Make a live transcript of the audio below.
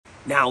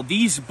Now,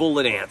 these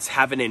bullet ants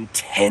have an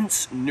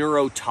intense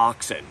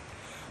neurotoxin,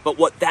 but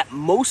what that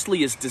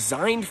mostly is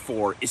designed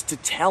for is to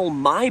tell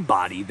my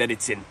body that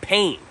it's in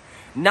pain,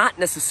 not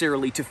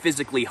necessarily to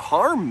physically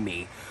harm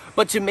me,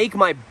 but to make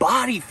my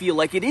body feel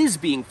like it is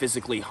being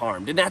physically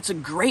harmed. And that's a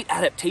great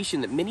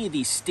adaptation that many of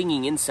these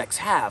stinging insects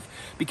have,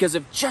 because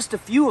if just a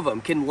few of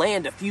them can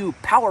land a few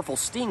powerful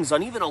stings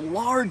on even a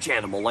large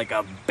animal like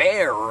a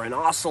bear or an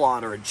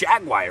ocelot or a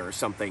jaguar or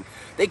something,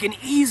 they can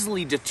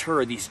easily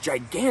deter these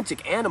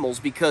gigantic animals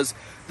because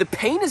the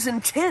pain is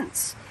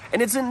intense.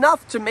 And it's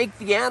enough to make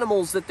the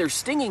animals that they're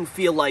stinging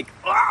feel like,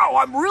 oh,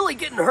 I'm really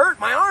getting hurt,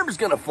 my arm's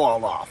gonna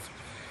fall off.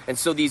 And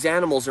so these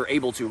animals are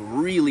able to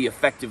really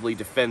effectively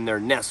defend their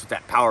nests with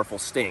that powerful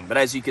sting. But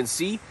as you can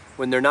see,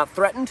 when they're not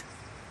threatened,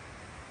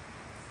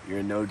 you're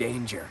in no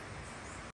danger.